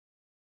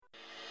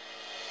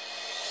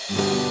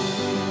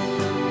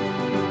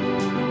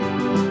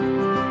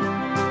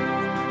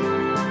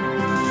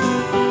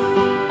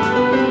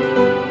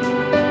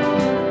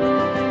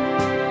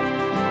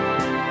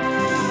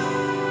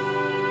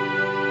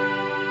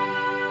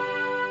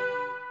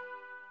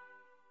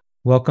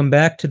Welcome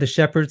back to The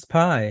Shepherd's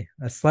Pie,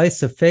 a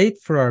slice of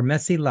faith for our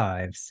messy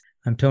lives.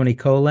 I'm Tony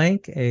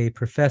Kolenc, a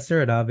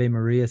professor at Ave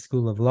Maria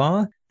School of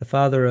Law, the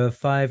father of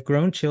 5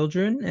 grown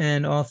children,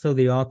 and also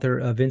the author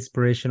of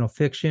inspirational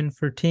fiction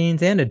for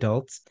teens and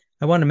adults.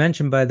 I want to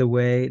mention, by the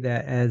way,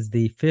 that as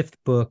the 5th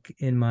book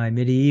in my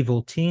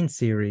medieval teen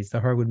series, The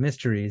Harwood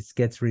Mysteries,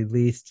 gets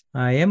released,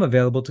 I am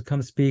available to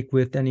come speak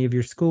with any of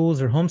your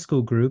schools or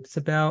homeschool groups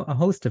about a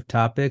host of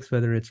topics,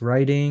 whether it's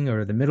writing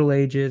or the Middle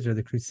Ages or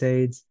the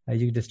Crusades.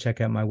 You can just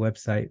check out my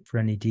website for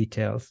any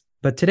details.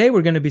 But today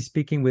we're going to be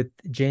speaking with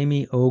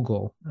Jamie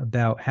Ogle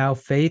about how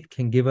faith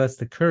can give us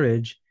the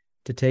courage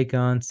to take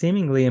on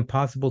seemingly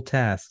impossible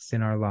tasks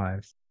in our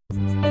lives.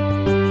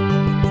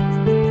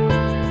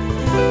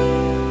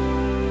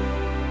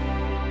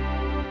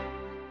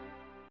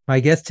 My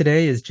guest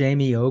today is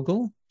Jamie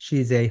Ogle.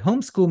 She's a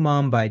homeschool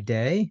mom by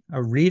day,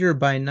 a reader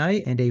by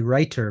night, and a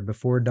writer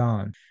before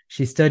dawn.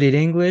 She studied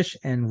English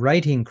and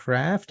writing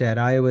craft at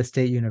Iowa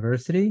State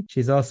University.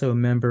 She's also a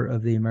member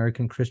of the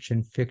American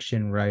Christian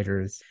Fiction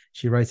Writers.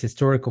 She writes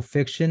historical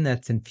fiction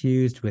that's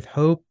infused with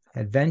hope,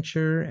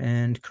 adventure,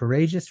 and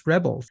courageous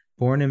rebels.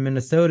 Born in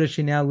Minnesota,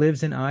 she now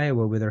lives in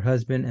Iowa with her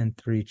husband and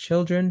 3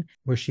 children,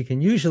 where she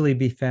can usually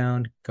be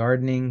found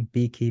gardening,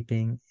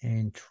 beekeeping,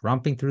 and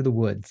tromping through the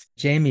woods.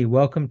 Jamie,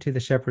 welcome to The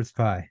Shepherd's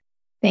Pie.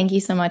 Thank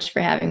you so much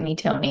for having me,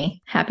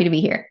 Tony. Happy to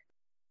be here.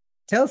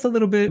 Tell us a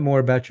little bit more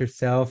about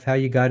yourself, how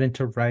you got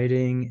into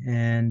writing,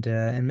 and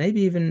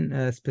maybe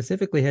even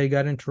specifically how you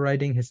got into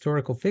writing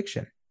historical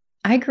fiction.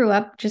 I grew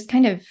up just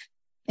kind of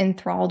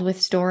enthralled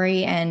with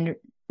story and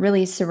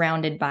really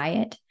surrounded by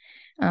it.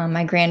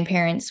 My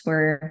grandparents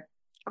were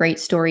great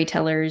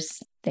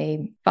storytellers.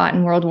 They fought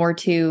in World War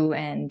II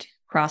and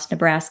crossed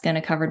Nebraska in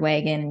a covered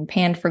wagon and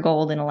panned for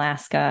gold in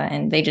Alaska.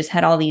 And they just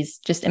had all these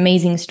just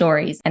amazing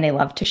stories, and they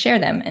loved to share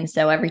them. And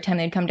so every time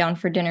they'd come down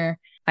for dinner,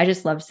 I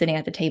just loved sitting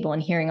at the table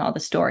and hearing all the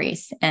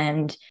stories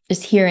and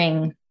just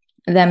hearing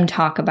them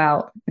talk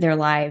about their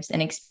lives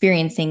and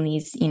experiencing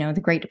these, the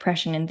Great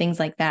Depression and things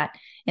like that,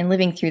 and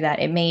living through that.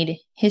 It made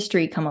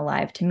history come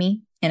alive to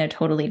me in a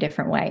totally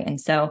different way. And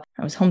so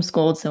I was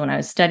homeschooled. So when I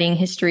was studying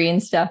history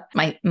and stuff,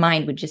 my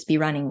mind would just be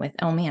running with,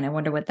 oh man, I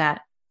wonder what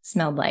that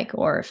smelled like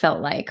or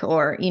felt like,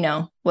 or,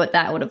 what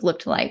that would have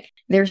looked like.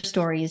 Their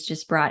stories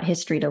just brought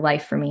history to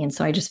life for me. And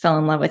so I just fell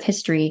in love with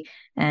history,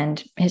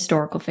 and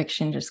historical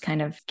fiction just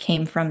kind of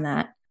came from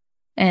that.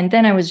 And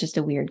then I was just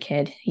a weird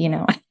kid.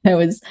 I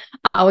was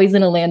always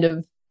in a land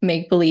of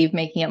make-believe,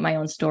 making up my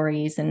own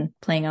stories and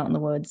playing out in the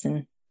woods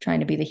and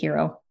trying to be the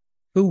hero.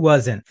 Who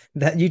wasn't?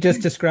 That you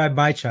just described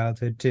my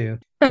childhood too.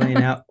 Playing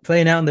out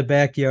in the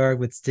backyard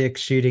with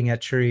sticks, shooting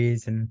at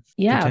trees, and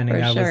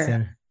pretending I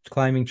was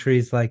climbing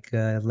trees like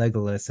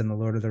Legolas in The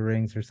Lord of the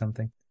Rings or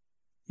something.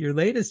 Your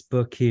latest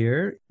book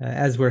here,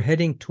 as we're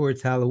heading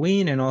towards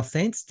Halloween and All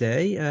Saints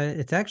Day,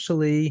 it's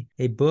actually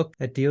a book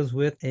that deals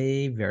with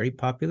a very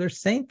popular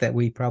saint that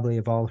we probably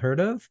have all heard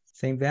of,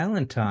 Saint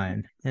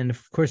Valentine. And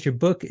of course, your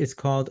book is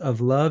called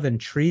Of Love and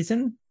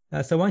Treason.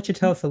 So why don't you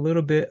tell us a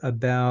little bit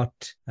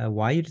about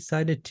why you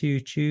decided to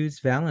choose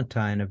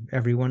Valentine of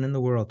everyone in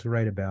the world to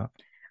write about?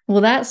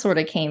 Well, that sort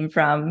of came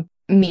from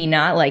me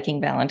not liking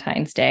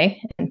Valentine's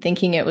Day and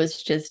thinking it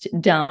was just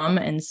dumb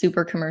and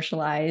super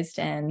commercialized,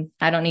 and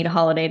I don't need a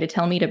holiday to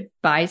tell me to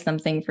buy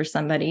something for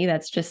somebody.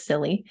 That's just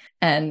silly.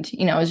 And,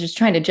 I was just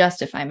trying to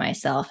justify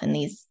myself and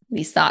these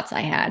thoughts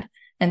I had.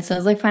 And so I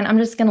was like, fine, I'm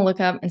just going to look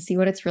up and see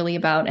what it's really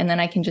about. And then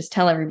I can just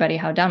tell everybody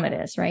how dumb it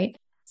is, right?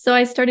 So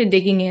I started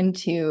digging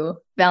into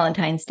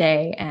Valentine's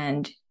Day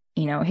and,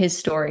 his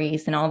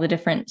stories and all the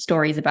different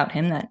stories about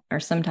him that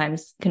are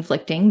sometimes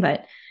conflicting,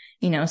 but,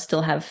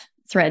 still have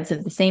threads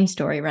of the same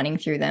story running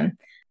through them.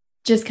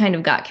 Just kind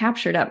of got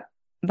captured up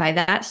by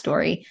that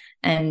story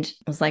and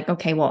was like,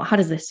 okay, well, how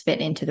does this fit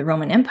into the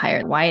Roman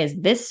Empire? Why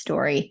is this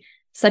story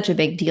such a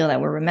big deal that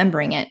we're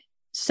remembering it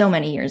so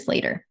many years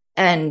later?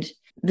 And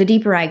the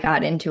deeper I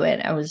got into it,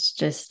 I was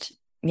just,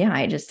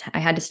 I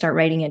had to start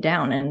writing it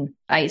down. And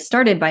I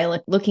started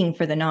by looking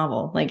for the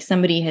novel. Like,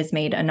 somebody has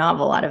made a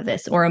novel out of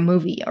this, or a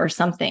movie or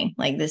something.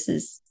 Like, this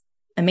is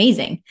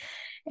amazing.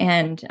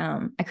 And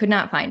I could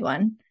not find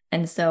one.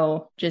 And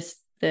so just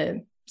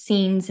the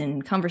scenes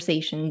and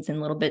conversations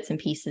and little bits and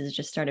pieces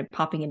just started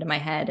popping into my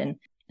head, and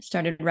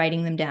started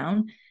writing them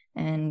down.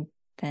 And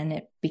then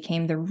it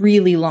became the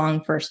really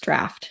long first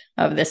draft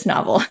of this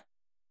novel.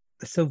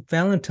 So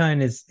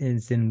Valentine is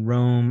in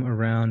Rome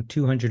around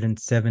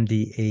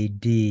 270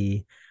 AD.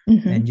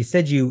 Mm-hmm. And you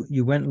said you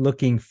went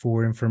looking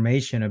for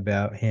information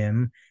about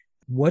him.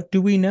 What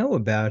do we know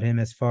about him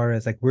as far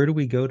as, where do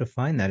we go to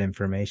find that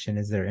information?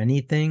 Is there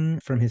anything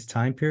from his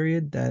time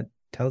period that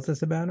tells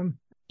us about him?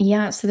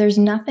 Yeah, so there's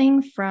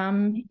nothing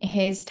from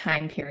his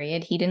time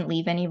period. He didn't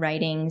leave any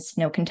writings.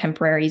 No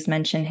contemporaries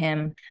mention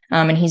him.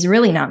 And he's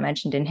really not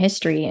mentioned in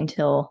history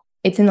until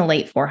it's in the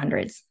late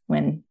 400s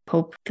when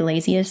Pope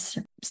Gelasius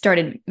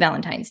started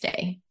Valentine's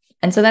Day.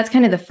 And so that's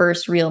kind of the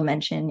first real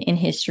mention in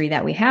history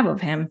that we have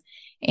of him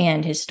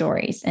and his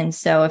stories. And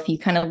so if you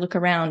kind of look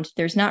around,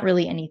 there's not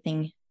really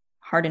anything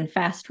hard and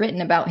fast written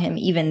about him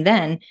even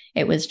then.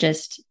 It was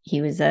just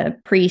he was a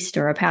priest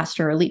or a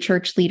pastor or a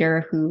church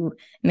leader who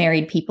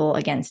married people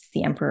against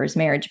the emperor's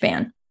marriage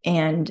ban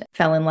and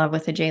fell in love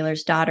with a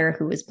jailer's daughter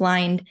who was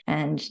blind,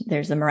 and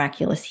there's a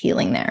miraculous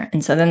healing there.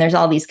 And so then there's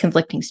all these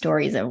conflicting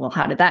stories of, well,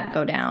 how did that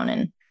go down?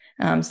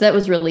 And so that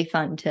was really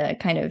fun to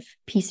kind of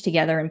piece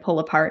together and pull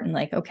apart and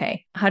like,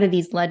 okay, how do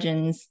these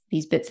legends,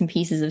 these bits and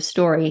pieces of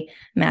story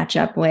match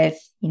up with,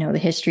 the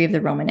history of the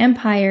Roman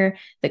Empire,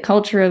 the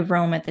culture of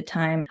Rome at the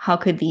time? How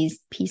could these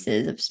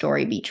pieces of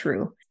story be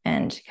true?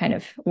 And kind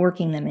of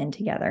working them in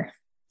together.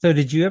 So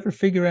did you ever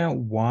figure out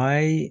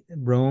why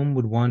Rome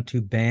would want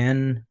to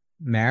ban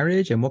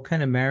marriage, and what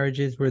kind of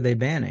marriages were they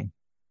banning?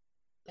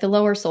 The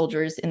lower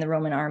soldiers in the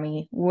Roman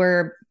army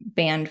were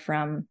banned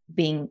from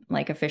being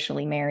like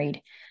officially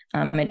married.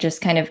 It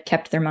just kind of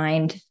kept their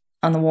mind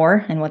on the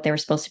war and what they were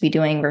supposed to be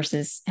doing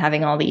versus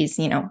having all these,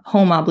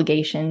 home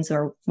obligations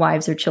or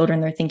wives or children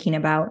they're thinking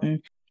about,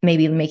 and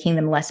maybe making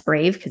them less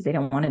brave because they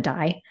don't want to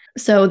die.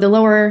 So the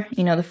lower,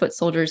 the foot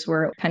soldiers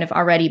were kind of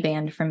already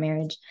banned from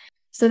marriage.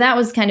 So that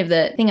was kind of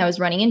the thing I was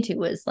running into,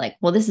 was like,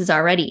 well, this is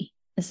already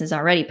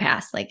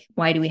past. Like,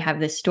 why do we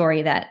have this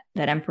story that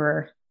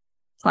Emperor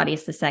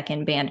Claudius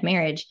II banned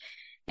marriage?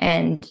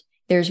 And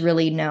there's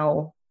really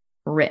no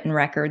written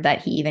record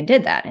that he even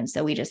did that. And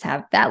so we just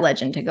have that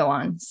legend to go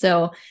on.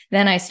 So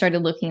then I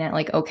started looking at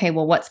like, okay,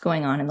 well, what's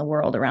going on in the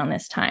world around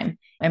this time?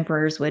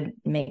 Emperors would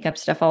make up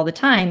stuff all the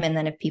time. And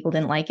then if people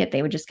didn't like it,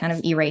 they would just kind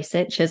of erase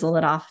it, chisel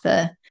it off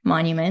the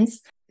monuments.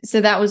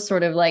 So that was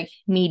sort of like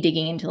me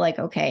digging into like,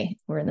 okay,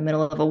 we're in the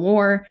middle of a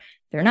war.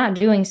 They're not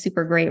doing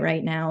super great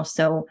right now.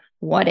 So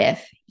what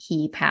if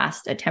he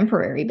passed a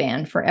temporary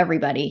ban for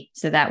everybody,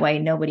 so that way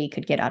nobody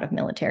could get out of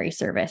military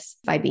service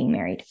by being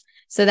married?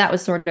 So that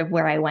was sort of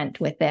where I went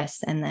with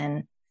this. And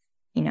then,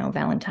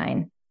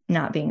 Valentine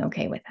not being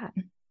okay with that.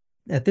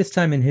 At this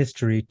time in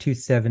history,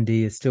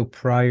 270 is still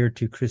prior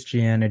to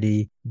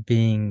Christianity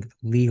being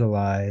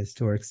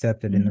legalized or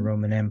accepted in the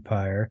Roman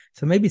Empire.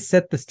 So maybe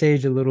set the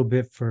stage a little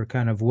bit for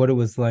kind of what it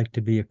was like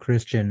to be a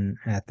Christian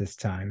at this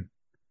time.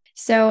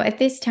 So at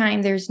this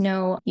time, there's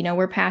no,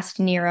 we're past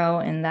Nero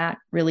and that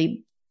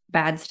really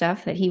bad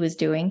stuff that he was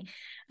doing.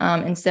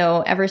 And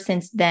so ever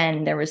since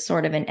then, there was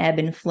sort of an ebb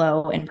and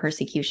flow and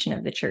persecution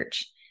of the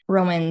church.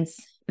 Romans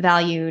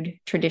valued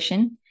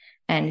tradition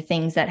and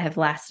things that have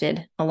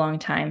lasted a long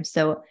time.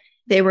 So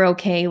they were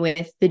okay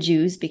with the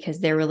Jews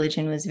because their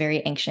religion was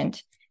very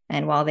ancient.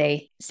 And while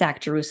they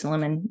sacked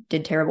Jerusalem and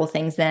did terrible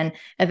things, then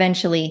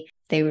eventually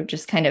they would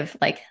just kind of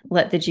like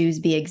let the Jews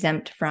be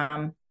exempt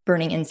from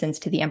burning incense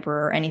to the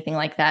emperor or anything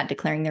like that,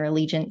 declaring their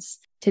allegiance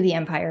to the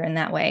empire in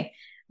that way.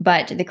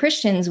 But the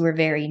Christians were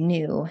very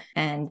new,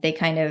 and they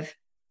kind of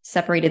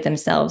separated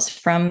themselves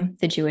from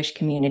the Jewish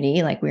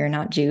community. Like, we are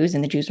not Jews.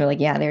 And the Jews were like,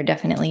 yeah, they're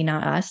definitely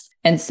not us.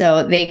 And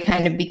so they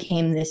kind of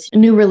became this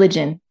new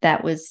religion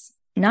that was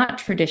not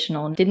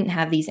traditional and didn't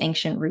have these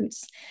ancient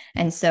roots.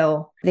 And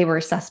so they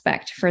were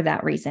suspect for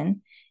that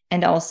reason.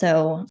 And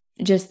also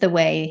just the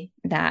way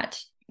that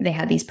they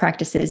had these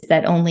practices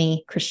that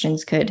only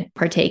Christians could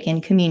partake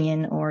in,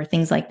 communion or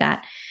things like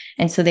that.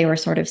 And so they were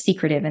sort of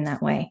secretive in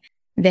that way.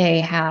 They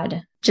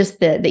had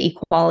just the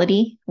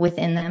equality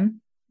within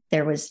them.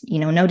 There was,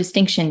 no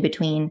distinction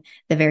between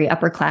the very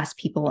upper class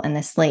people and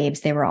the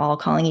slaves. They were all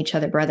calling each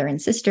other brother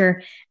and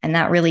sister. And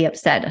that really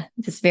upset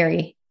this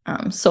very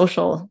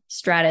social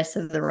stratus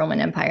of the Roman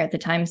Empire at the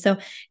time. So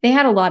they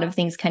had a lot of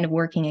things kind of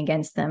working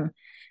against them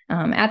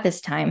at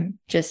this time,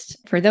 just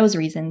for those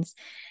reasons.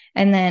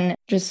 And then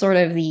just sort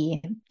of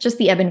the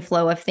ebb and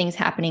flow of things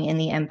happening in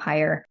the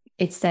empire.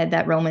 It's said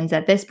that Romans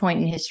at this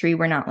point in history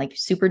were not like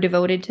super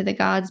devoted to the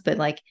gods, but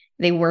like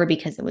they were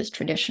because it was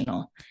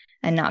traditional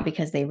and not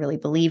because they really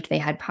believed they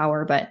had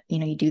power. But,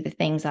 you do the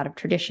things out of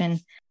tradition.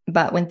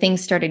 But when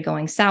things started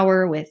going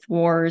sour with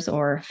wars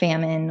or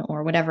famine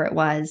or whatever it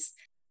was,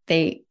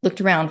 they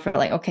looked around for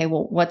like, okay,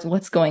 well,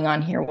 what's going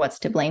on here? What's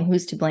to blame?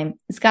 Who's to blame?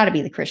 It's got to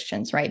be the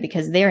Christians, right?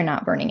 Because they're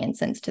not burning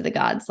incense to the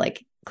gods.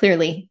 Like,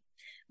 clearly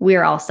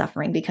we're all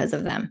suffering because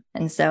of them.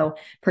 And so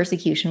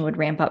persecution would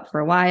ramp up for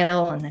a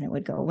while, and then it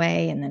would go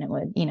away, and then it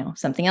would,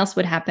 something else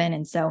would happen.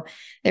 And so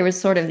there was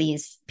sort of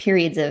these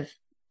periods of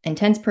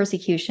intense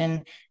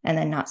persecution and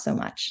then not so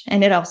much.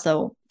 And it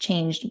also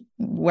changed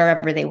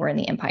wherever they were in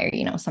the empire.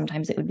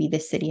 Sometimes it would be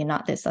this city and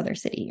not this other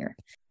city, or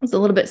it was a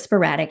little bit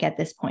sporadic at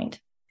this point.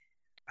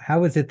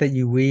 How is it that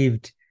you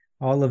weaved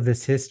all of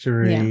this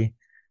history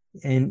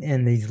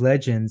and these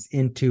legends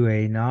into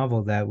a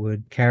novel that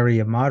would carry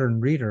a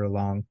modern reader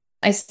along?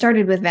 I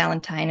started with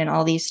Valentine and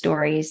all these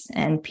stories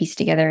and pieced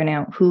together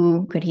now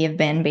who could he have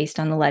been based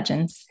on the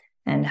legends,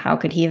 and how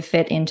could he have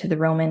fit into the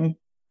Roman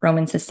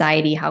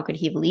society? How could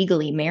he have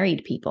legally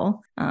married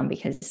people?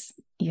 Because,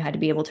 you had to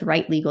be able to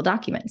write legal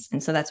documents.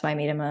 And so that's why I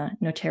made him a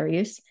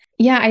notarius.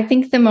 Yeah, I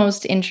think the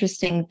most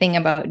interesting thing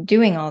about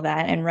doing all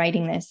that and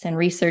writing this and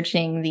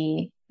researching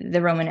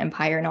the Roman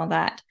Empire and all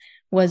that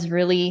was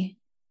really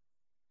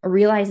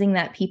realizing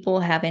that people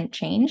haven't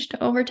changed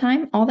over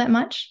time all that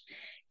much.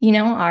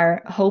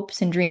 Our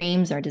hopes and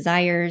dreams, our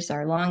desires,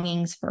 our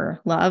longings for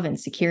love and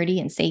security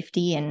and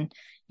safety and,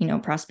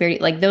 prosperity,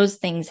 like those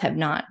things have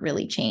not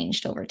really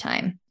changed over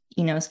time.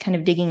 It's kind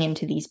of digging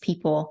into these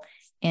people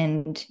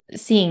and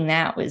seeing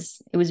that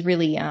it was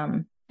really,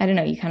 I don't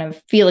know, you kind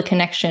of feel a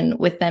connection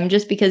with them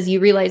just because you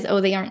realize,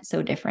 oh, they aren't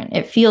so different.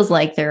 It feels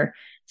like they're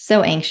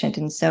so ancient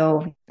and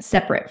so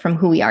separate from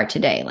who we are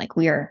today. Like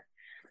we are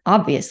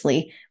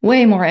obviously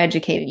way more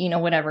educated,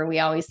 whatever. We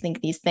always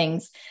think these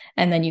things.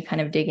 And then you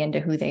kind of dig into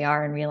who they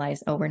are and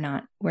realize, oh, we're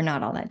not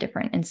all that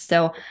different. And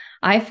so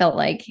I felt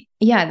like,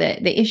 yeah,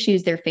 the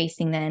issues they're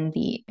facing then,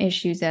 the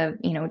issues of,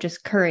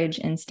 just courage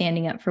and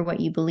standing up for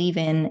what you believe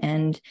in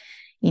and,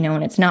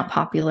 when it's not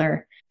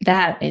popular,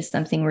 that is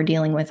something we're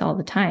dealing with all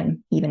the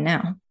time, even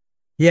now.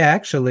 Yeah,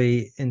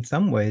 actually, in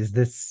some ways,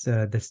 this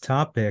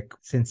topic,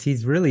 since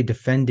he's really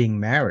defending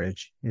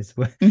marriage, is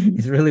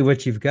really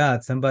what you've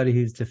got. Somebody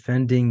who's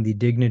defending the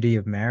dignity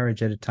of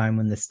marriage at a time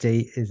when the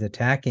state is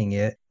attacking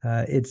it.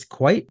 It's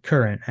quite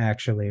current,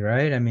 actually,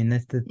 right? I mean,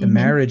 the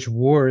marriage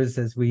wars,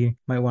 as we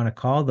might want to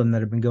call them,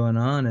 that have been going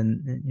on,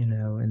 and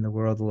in the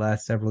world the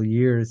last several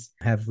years,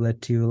 have led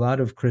to a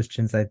lot of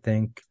Christians, I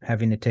think,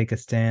 having to take a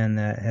stand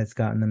that has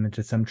gotten them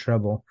into some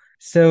trouble.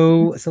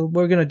 So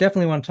we're going to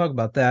definitely want to talk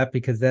about that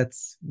because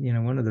that's,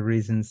 one of the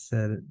reasons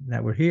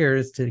that we're here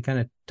is to kind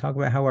of talk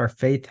about how our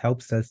faith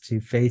helps us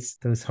to face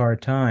those hard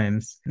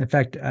times. In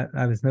fact,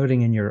 I was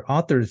noting in your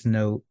author's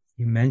note,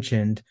 you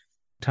mentioned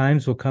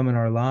times will come in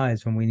our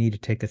lives when we need to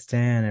take a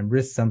stand and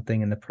risk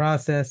something in the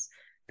process.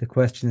 The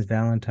questions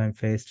Valentine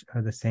faced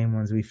are the same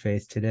ones we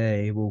face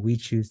today. Will we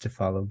choose to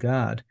follow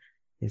God?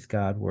 Is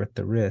God worth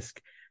the risk?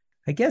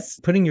 I guess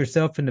putting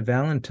yourself into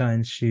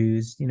Valentine's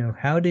shoes,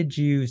 how did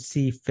you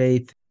see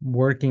faith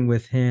working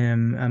with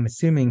him? I'm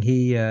assuming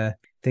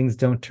things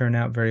don't turn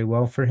out very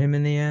well for him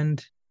in the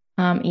end.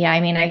 Yeah,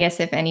 I mean, I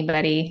guess if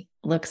anybody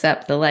looks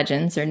up the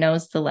legends or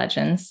knows the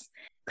legends,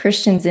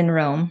 Christians in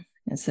Rome,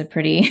 it's a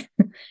pretty,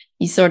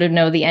 you sort of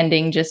know the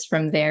ending just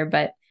from there,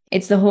 but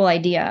it's the whole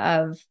idea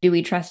of, do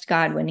we trust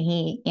God when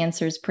he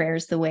answers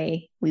prayers the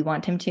way we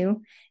want him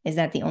to? Is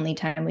that the only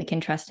time we can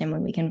trust him,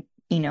 when we can,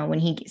 when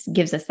he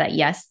gives us that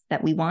yes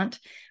that we want?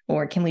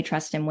 Or can we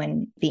trust him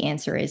when the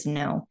answer is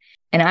no?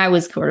 And I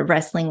was sort of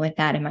wrestling with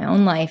that in my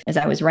own life as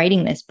I was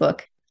writing this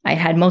book. I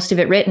had most of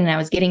it written, I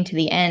was getting to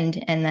the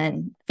end, and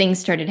then things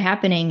started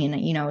happening,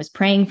 and I was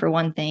praying for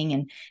one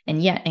thing,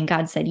 and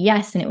God said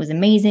yes, and it was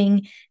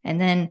amazing,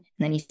 and then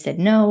he said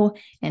no,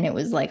 and it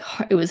was like,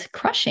 it was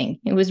crushing.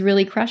 It was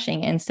really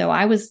crushing. And so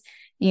I was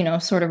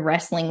sort of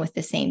wrestling with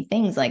the same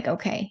things, like,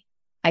 okay,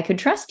 I could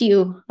trust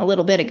you a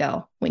little bit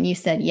ago when you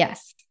said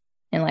yes,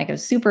 and like I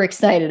was super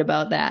excited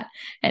about that,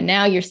 and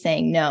now you're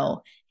saying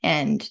no,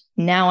 and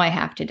now I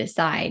have to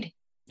decide,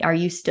 are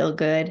you still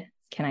good?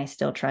 Can I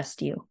still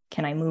trust you?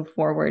 Can I move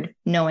forward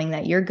knowing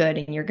that you're good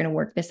and you're going to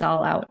work this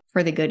all out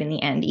for the good in the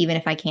end, even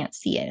if I can't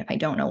see it, if I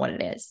don't know what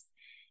it is?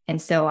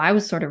 And so I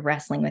was sort of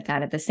wrestling with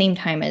that at the same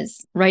time as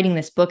writing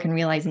this book and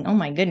realizing, oh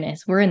my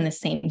goodness, we're in the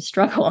same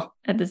struggle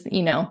at this,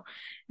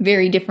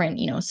 very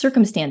different,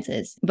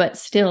 circumstances, but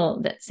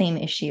still that same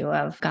issue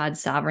of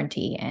God's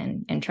sovereignty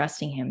and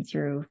trusting him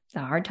through the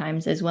hard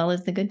times as well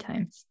as the good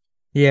times.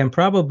 Yeah, and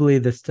probably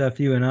the stuff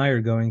you and I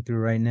are going through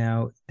right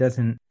now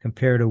doesn't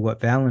compare to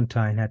what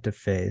Valentine had to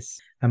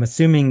face. I'm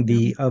assuming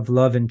of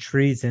Love and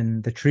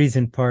Treason, the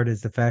treason part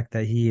is the fact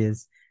that he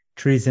is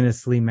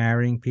treasonously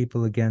marrying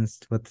people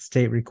against what the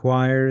state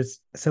requires.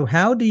 So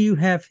how do you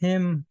have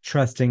him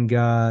trusting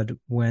God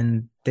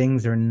when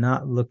things are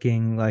not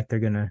looking like they're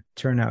going to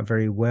turn out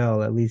very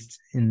well, at least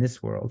in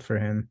this world for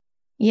him?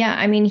 Yeah,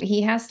 I mean,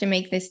 he has to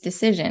make this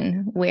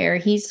decision where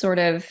he's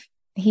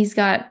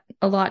got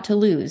a lot to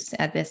lose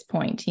at this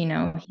point.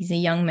 He's a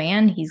young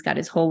man, he's got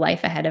his whole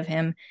life ahead of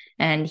him,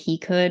 and he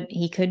could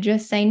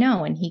just say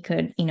no, and he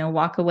could,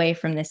 walk away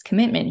from this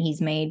commitment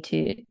he's made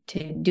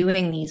to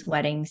doing these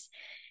weddings,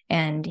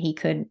 and he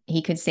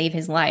could save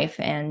his life.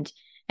 And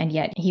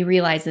yet he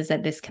realizes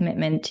that this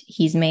commitment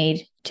he's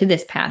made to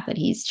this path that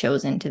he's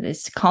chosen, to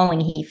this calling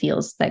he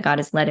feels that God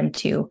has led him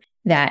to,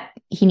 that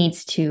he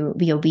needs to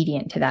be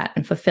obedient to that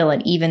and fulfill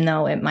it, even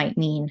though it might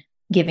mean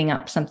giving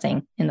up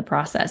something in the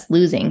process,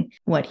 losing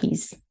what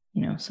he's,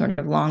 sort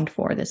of longed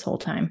for this whole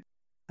time.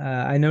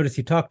 I noticed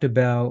you talked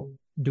about,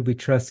 do we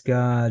trust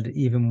God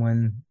even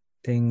when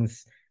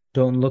things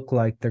don't look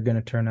like they're going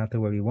to turn out the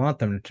way we want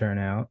them to turn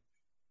out?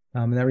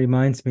 And that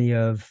reminds me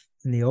of,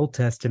 in the Old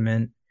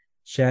Testament,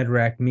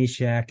 Shadrach,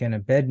 Meshach, and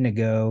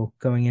Abednego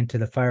going into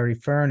the fiery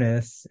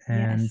furnace,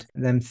 and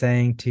them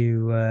saying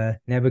to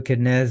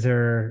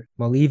Nebuchadnezzar,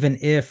 well, even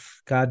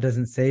if God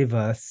doesn't save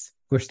us,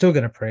 we're still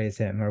going to praise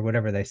him, or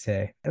whatever they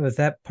say. Was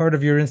that part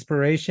of your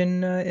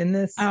inspiration in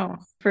this? Oh,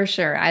 for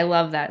sure. I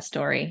love that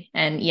story.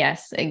 And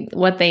yes,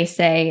 what they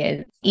say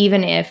is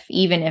even if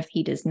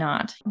he does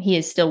not, he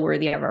is still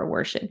worthy of our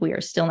worship. We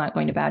are still not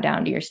going to bow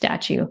down to your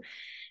statue.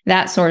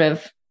 That sort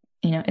of,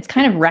 it's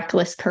kind of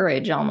reckless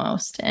courage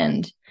almost,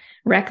 and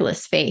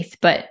reckless faith,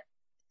 but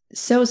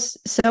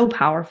so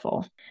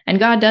powerful. And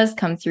God does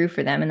come through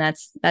for them, and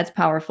that's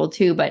powerful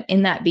too. But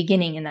in that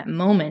beginning, in that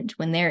moment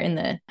when they're in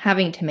the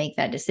having to make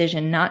that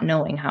decision, not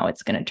knowing how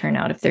it's going to turn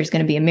out, if there's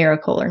going to be a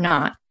miracle or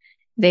not,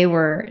 they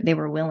were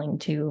willing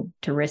to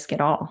risk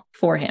it all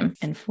for him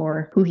and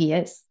for who he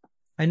is.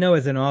 I know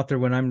as an author,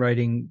 when I'm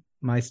writing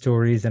my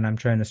stories and I'm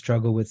trying to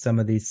struggle with some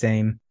of these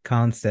same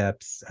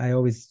concepts, I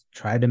always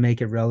try to make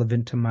it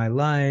relevant to my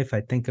life. I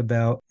think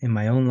about in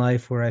my own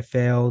life where I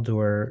failed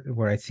or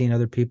where I've seen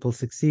other people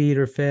succeed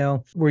or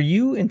fail. Were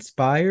you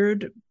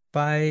inspired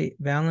by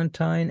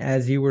Valentine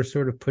as you were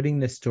sort of putting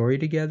this story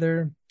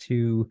together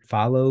to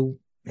follow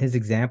his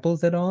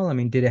examples at all? I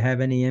mean, did it have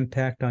any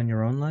impact on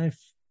your own life?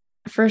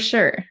 For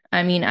sure.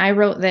 I mean, I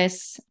wrote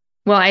this,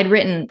 well, I'd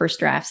written first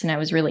drafts and I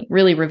was really,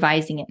 really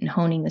revising it and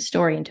honing the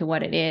story into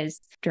what it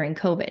is during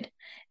COVID.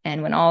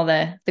 And when all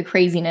the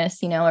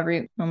craziness,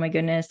 oh my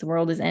goodness, the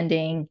world is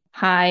ending,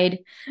 hide,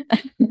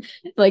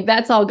 like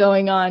that's all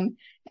going on.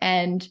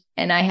 And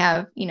I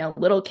have,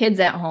 little kids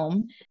at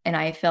home, and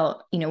I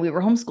felt, we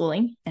were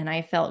homeschooling, and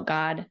I felt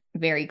God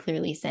very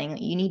clearly saying,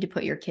 you need to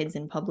put your kids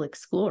in public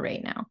school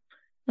right now.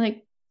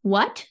 Like,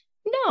 what?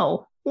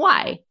 No.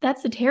 Why?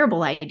 That's a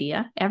terrible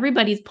idea.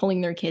 Everybody's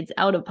pulling their kids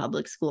out of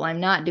public school.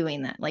 I'm not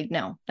doing that. Like,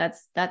 no,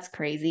 that's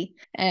crazy.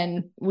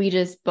 And we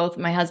just both,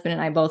 my husband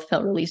and I both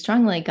felt really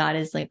strongly like God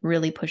is like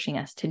really pushing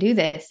us to do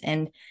this.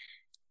 And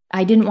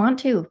I didn't want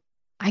to.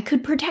 I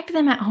could protect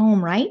them at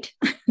home, right?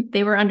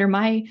 They were under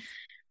my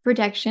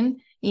protection.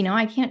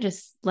 I can't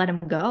just let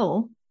them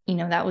go.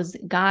 That was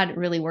God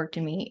really worked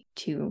in me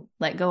to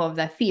let go of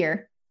that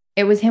fear.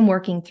 It was him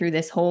working through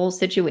this whole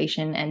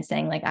situation and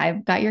saying like,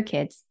 I've got your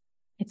kids.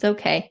 It's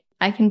okay.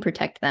 I can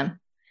protect them.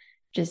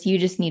 You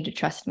just need to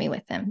trust me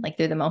with them. Like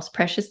they're the most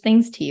precious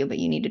things to you, but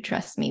you need to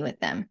trust me with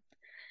them.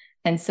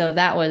 And so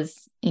that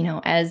was,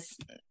 as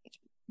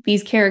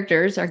these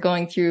characters are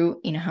going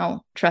through,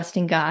 how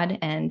trusting God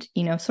and,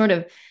 sort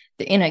of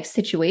in a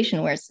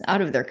situation where it's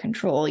out of their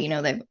control,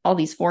 they've all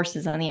these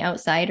forces on the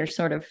outside are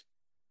sort of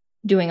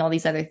doing all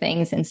these other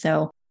things. And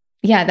so,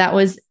 yeah, that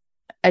was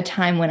a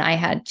time when I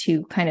had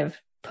to kind of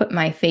put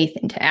my faith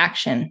into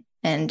action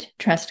and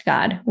trust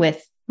God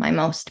with my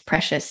most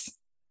precious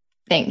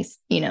things,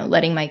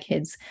 letting my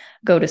kids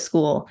go to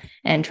school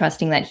and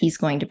trusting that he's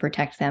going to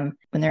protect them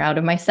when they're out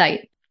of my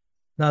sight.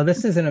 Now,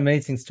 this is an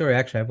amazing story.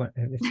 Actually,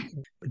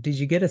 did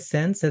you get a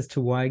sense as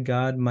to why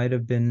God might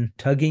have been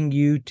tugging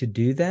you to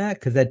do that?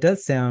 Because that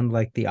does sound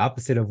like the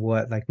opposite of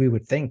what we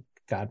would think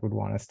God would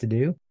want us to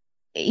do.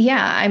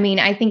 Yeah, I mean,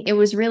 I think he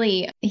was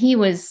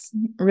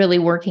really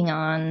working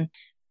on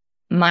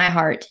my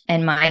heart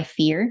and my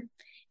fear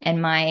and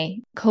my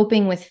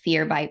coping with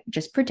fear by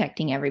just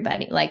protecting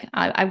everybody. Like,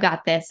 I've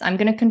got this. I'm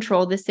going to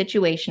control this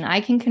situation.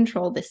 I can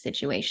control this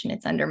situation.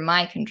 It's under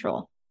my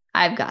control.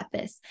 I've got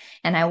this.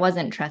 And I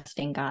wasn't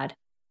trusting God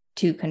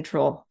to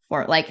control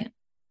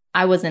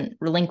I wasn't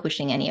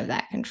relinquishing any of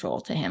that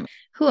control to him.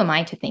 Who am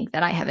I to think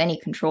that I have any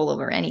control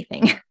over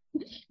anything?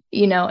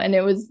 And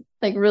it was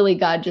like really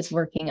God just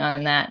working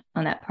on that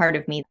part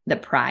of me, the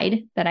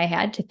pride that I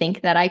had to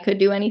think that I could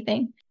do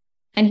anything.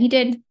 And he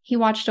did. He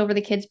watched over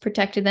the kids,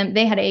 protected them.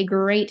 They had a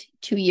great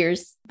 2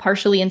 years,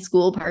 partially in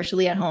school,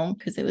 partially at home,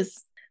 because it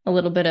was a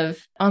little bit of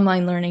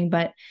online learning.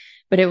 But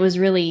it was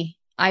really,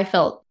 I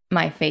felt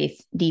my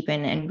faith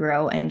deepen and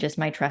grow and just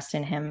my trust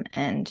in him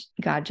and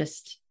God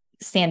just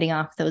sanding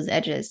off those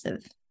edges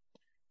of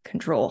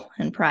control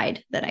and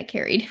pride that I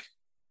carried.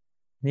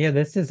 Yeah,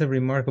 this is a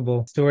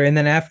remarkable story. And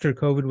then after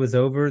COVID was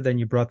over, then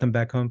you brought them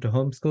back home to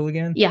homeschool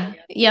again? Yeah.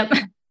 Yep.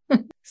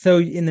 So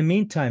in the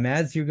meantime,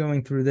 as you're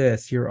going through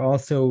this, you're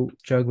also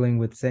juggling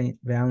with Saint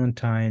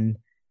Valentine,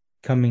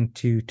 coming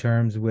to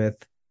terms with,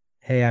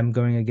 hey, I'm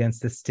going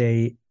against the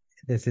state.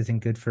 This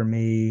isn't good for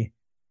me.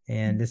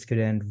 And this could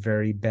end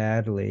very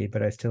badly,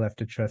 but I still have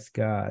to trust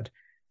God.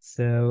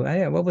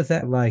 So what was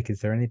that like? Is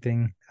there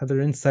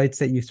other insights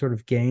that you sort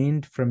of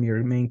gained from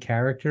your main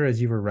character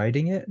as you were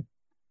writing it?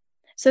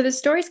 So the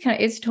story's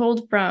it's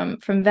told from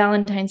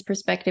Valentine's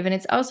perspective, and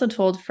it's also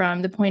told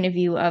from the point of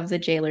view of the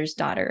jailer's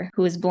daughter,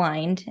 who is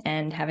blind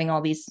and having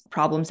all these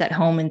problems at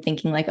home and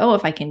thinking like, oh,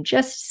 if I can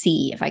just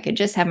see, if I could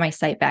just have my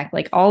sight back,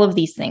 like all of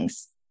these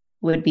things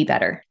would be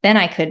better. Then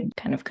I could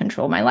kind of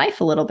control my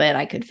life a little bit.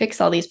 I could fix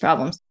all these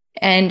problems.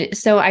 And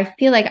so I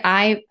feel like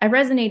I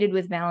resonated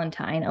with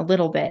Valentine a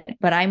little bit,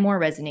 but I more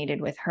resonated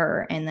with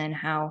her, and then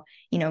how,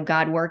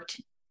 God worked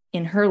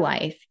in her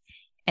life.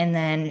 And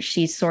then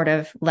she's sort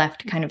of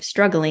left kind of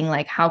struggling,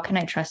 like, how can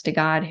I trust a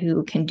God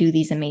who can do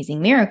these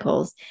amazing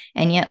miracles?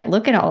 And yet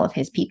look at all of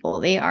his people.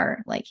 They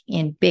are like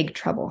in big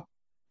trouble.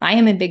 I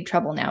am in big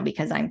trouble now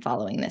because I'm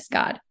following this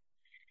God.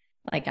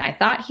 Like, I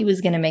thought he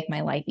was going to make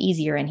my life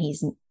easier, and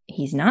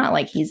he's not.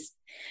 Like, he's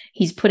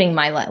he's putting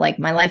my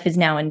life is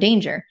now in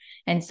danger.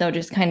 And so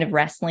just kind of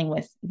wrestling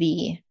with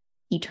the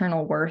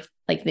eternal worth,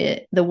 like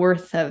the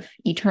worth of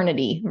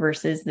eternity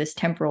versus this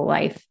temporal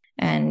life,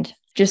 and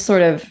just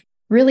sort of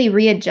really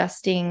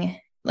readjusting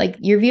like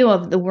your view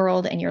of the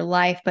world and your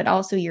life, but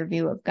also your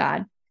view of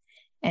God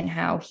and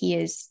how he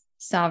is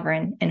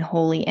sovereign and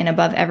holy and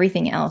above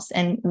everything else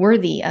and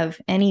worthy of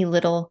any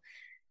little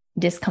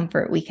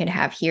discomfort we could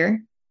have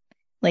here.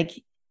 Like,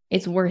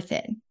 it's worth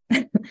it.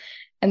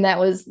 And that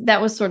was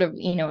sort of,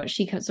 what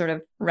she sort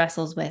of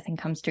wrestles with and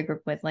comes to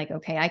grip with, like,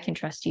 okay, I can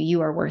trust you.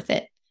 You are worth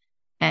it.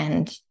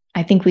 And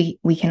I think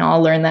we can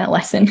all learn that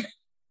lesson.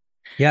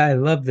 Yeah, I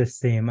love this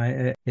theme.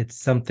 It's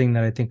something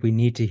that I think we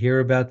need to hear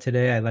about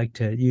today. I like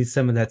to use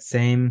some of that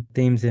same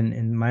themes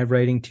in my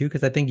writing too,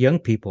 because I think young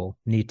people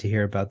need to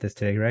hear about this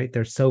today, right?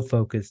 They're so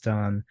focused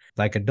on,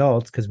 like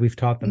adults, because we've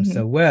taught them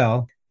so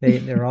well.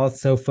 They're all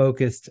so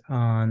focused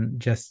on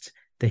just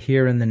the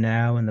here and the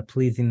now and the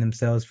pleasing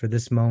themselves for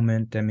this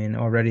moment. I mean,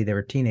 already they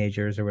were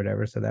teenagers or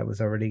whatever, so that was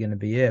already going to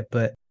be it.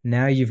 But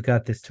now you've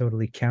got this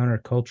totally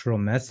countercultural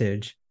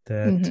message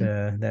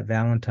that that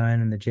Valentine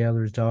and the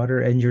jailer's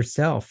daughter and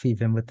yourself,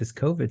 even with this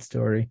COVID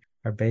story,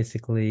 are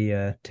basically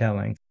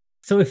telling.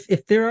 So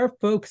if there are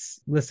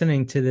folks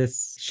listening to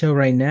this show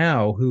right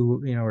now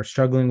who, are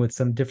struggling with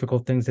some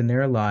difficult things in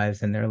their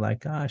lives, and they're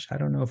like, gosh, I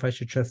don't know if I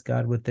should trust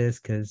God with this,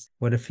 because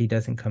what if he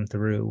doesn't come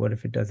through? What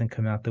if it doesn't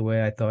come out the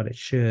way I thought it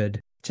should?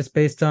 Just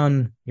based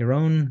on your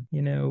own,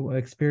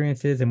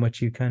 experiences and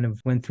what you kind of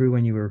went through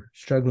when you were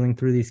struggling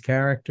through these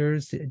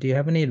characters, do you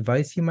have any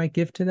advice you might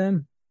give to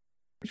them?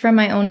 From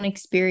my own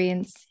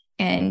experience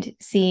and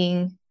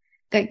seeing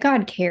that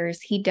God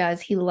cares, he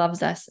does, he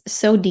loves us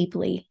so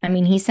deeply. I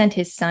mean, he sent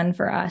his son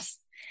for us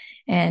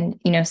and,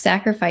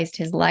 sacrificed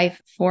his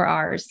life for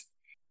ours.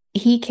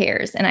 He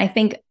cares. And I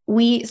think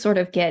we sort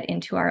of get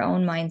into our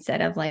own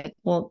mindset of like,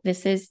 well,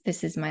 this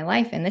is my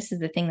life, and this is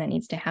the thing that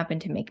needs to happen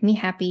to make me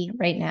happy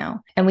right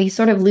now. And we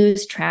sort of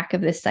lose track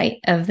of the sight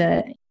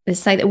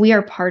that we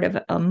are part of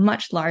a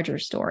much larger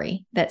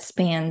story that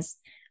spans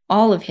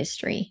all of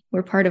history.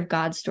 We're part of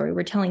God's story.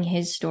 We're telling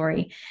his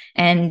story.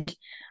 And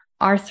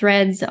our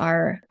threads,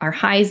 our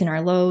highs and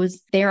our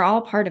lows, they are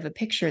all part of a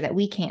picture that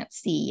we can't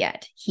see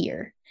yet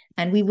here.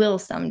 And we will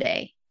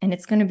someday. And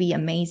it's going to be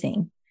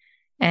amazing.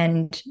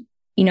 And,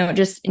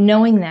 just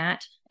knowing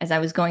that as I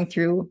was going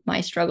through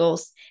my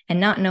struggles and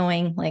not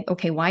knowing like,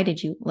 okay, why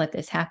did you let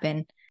this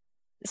happen?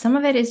 Some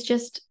of it is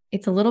just,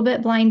 it's a little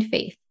bit blind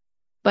faith,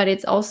 but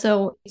it's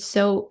also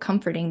so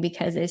comforting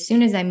because as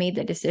soon as I made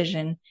the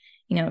decision,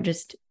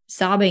 just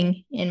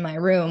sobbing in my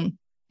room,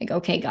 like,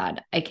 okay,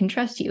 God, I can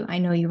trust you. I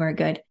know you are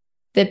good.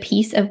 The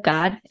peace of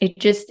God,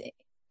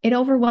 it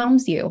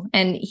overwhelms you,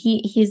 and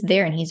he's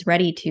there and he's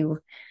ready to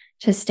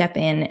step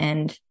in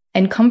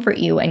and comfort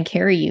you and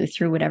carry you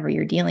through whatever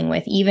you're dealing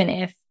with, even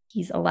if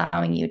he's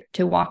allowing you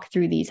to walk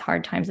through these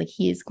hard times. Like,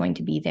 he is going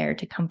to be there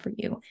to comfort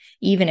you,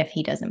 even if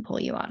he doesn't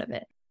pull you out of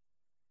it.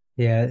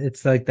 Yeah,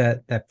 it's like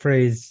that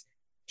phrase,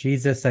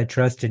 Jesus, I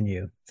trust in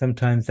you.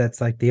 Sometimes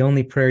that's like the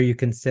only prayer you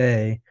can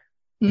say.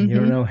 And you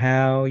don't know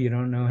how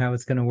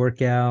it's going to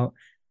work out.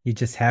 You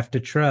just have to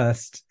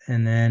trust.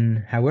 And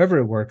then however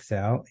it works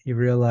out, you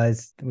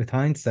realize with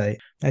hindsight,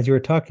 as you were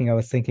talking, I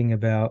was thinking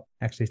about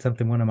actually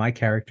something one of my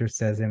characters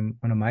says in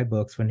one of my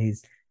books when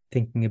he's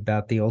thinking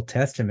about the Old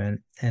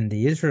Testament and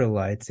the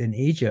Israelites in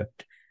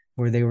Egypt,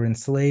 where they were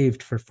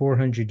enslaved for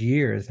 400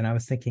 years. And I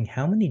was thinking,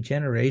 how many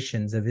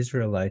generations of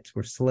Israelites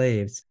were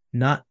slaves,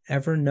 not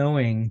ever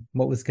knowing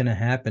what was going to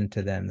happen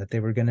to them, that they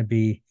were going to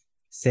be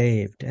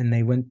saved, and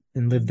they went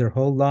and lived their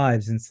whole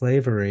lives in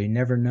slavery,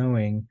 never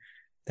knowing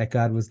that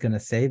God was going to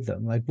save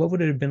them. Like, what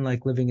would it have been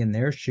like living in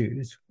their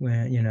shoes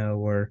when,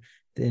 or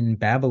in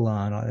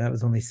Babylon? That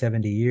was only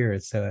 70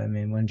 years. So, I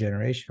mean, one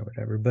generation or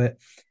whatever. But,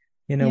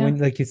 when,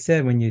 like you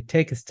said, when you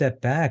take a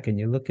step back and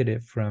you look at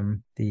it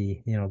from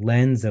the,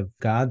 lens of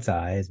God's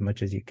eye as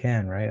much as you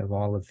can, right, of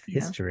all of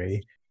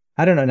history.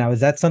 I don't know. Now, is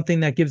that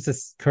something that gives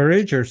us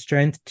courage or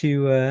strength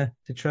to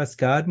trust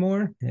God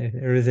more?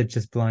 Or is it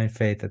just blind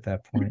faith at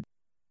that point?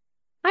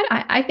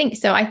 I think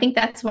so. I think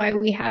that's why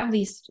we have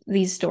these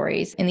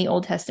stories in the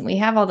Old Testament. We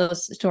have all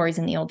those stories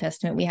in the Old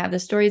Testament. We have the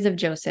stories of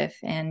Joseph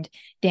and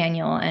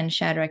Daniel and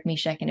Shadrach,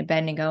 Meshach, and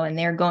Abednego, and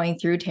they're going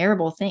through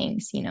terrible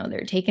things.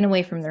 They're taken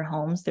away from their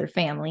homes, their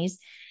families.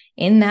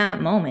 In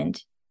that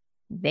moment,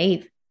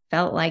 they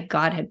felt like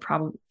God had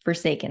probably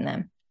forsaken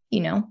them.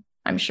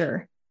 I'm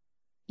sure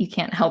you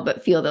can't help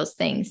but feel those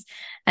things.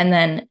 And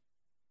then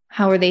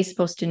how are they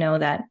supposed to know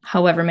that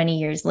however many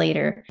years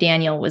later,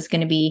 Daniel was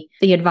going to be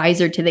the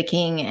advisor to the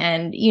king?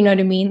 And you know what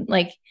I mean?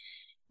 Like,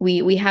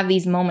 we have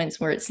these moments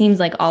where it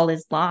seems like all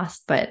is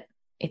lost, but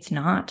it's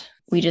not.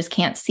 We just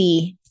can't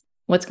see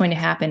what's going to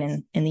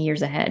happen in the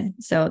years ahead.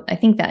 So I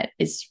think that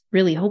is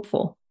really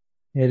hopeful.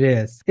 It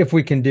is, if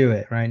we can do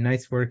it, right?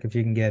 Nice work if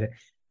you can get it.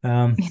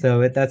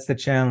 So that's the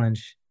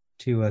challenge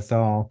to us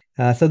all.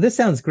 So this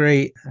sounds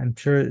great. I'm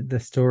sure the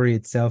story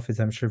itself is,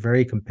 I'm sure,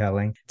 very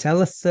compelling.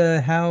 Tell us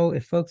how,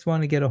 if folks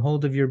want to get a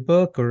hold of your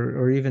book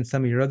or even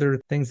some of your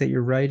other things that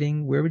you're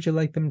writing, where would you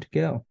like them to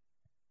go?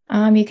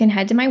 You can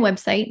head to my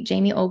website,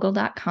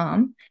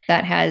 jamieogle.com.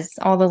 That has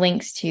all the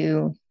links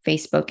to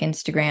Facebook,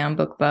 Instagram,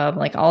 BookBub,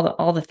 like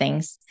all the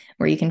things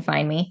where you can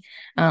find me.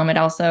 It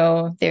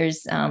also,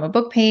 there's a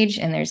book page,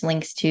 and there's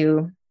links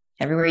to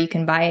everywhere you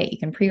can buy it. You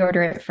can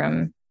pre-order it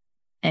from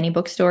any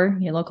bookstore,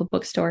 your local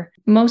bookstore.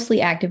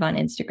 Mostly active on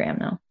Instagram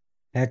now.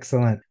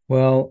 Excellent.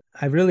 Well,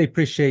 I really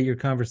appreciate your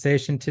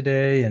conversation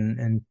today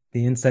and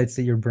the insights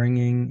that you're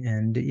bringing,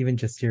 and even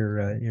just your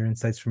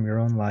insights from your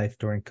own life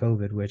during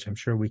COVID, which I'm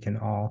sure we can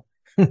all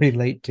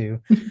relate to.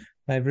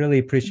 I really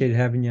appreciated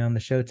having you on the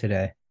show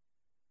today.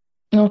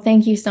 Well,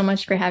 thank you so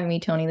much for having me,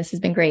 Tony. This has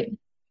been great.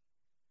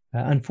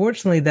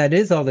 Unfortunately, that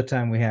is all the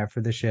time we have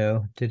for the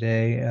show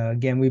today.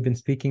 Again, we've been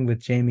speaking with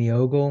Jamie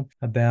Ogle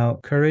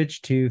about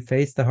courage to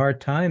face the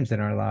hard times in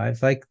our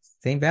lives, like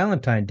Saint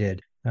Valentine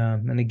did.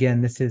 And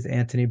again, this is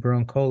Antony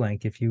Barone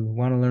Kolenc. If you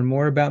want to learn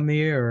more about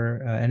me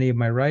or any of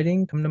my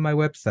writing, come to my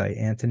website,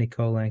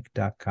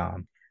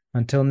 antonykolenc.com.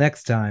 Until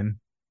next time,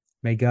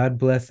 may God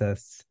bless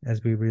us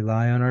as we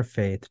rely on our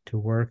faith to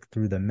work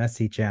through the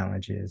messy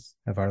challenges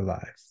of our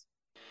lives.